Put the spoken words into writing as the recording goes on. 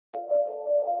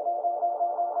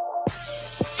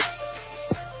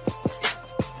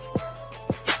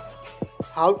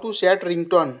How to set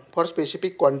ringtone for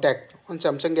specific contact on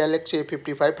Samsung Galaxy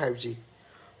A55 5G.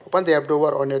 Open the app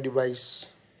drawer on your device.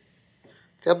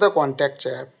 Tap the Contacts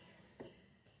app.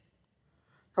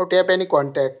 Now tap any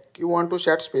contact you want to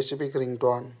set specific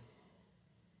ringtone.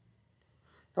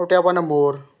 Now tap on a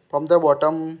More from the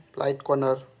bottom right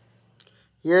corner.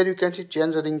 Here you can see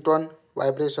Change Ringtone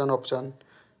Vibration option.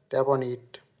 Tap on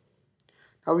it.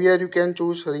 Now here you can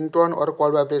choose ringtone or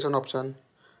call vibration option.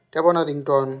 Tap on a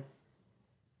ringtone.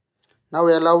 Now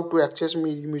allow to access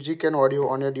music and audio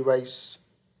on your device.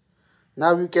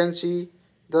 Now you can see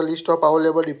the list of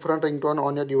available different ringtone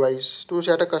on your device. To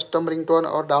set a custom ringtone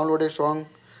or download a song,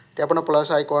 tap on a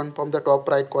plus icon from the top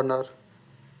right corner.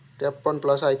 Tap on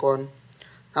plus icon.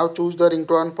 Now choose the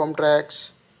ringtone from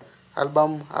tracks,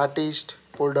 album, artist,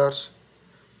 folders.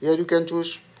 Here you can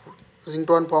choose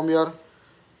ringtone from your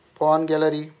phone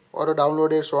gallery or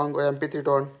download a song or MP3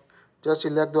 tone. Just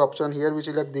select the option. Here we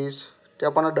select this.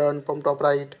 Tap on a done from top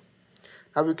right.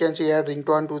 Now you can see add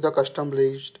ringtone to the custom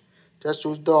list. Just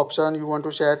choose the option you want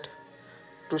to set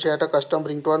a custom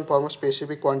ringtone for a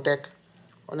specific contact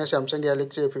on a Samsung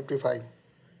Galaxy A55.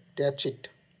 That's it.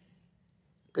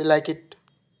 Please like it,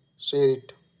 share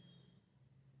it.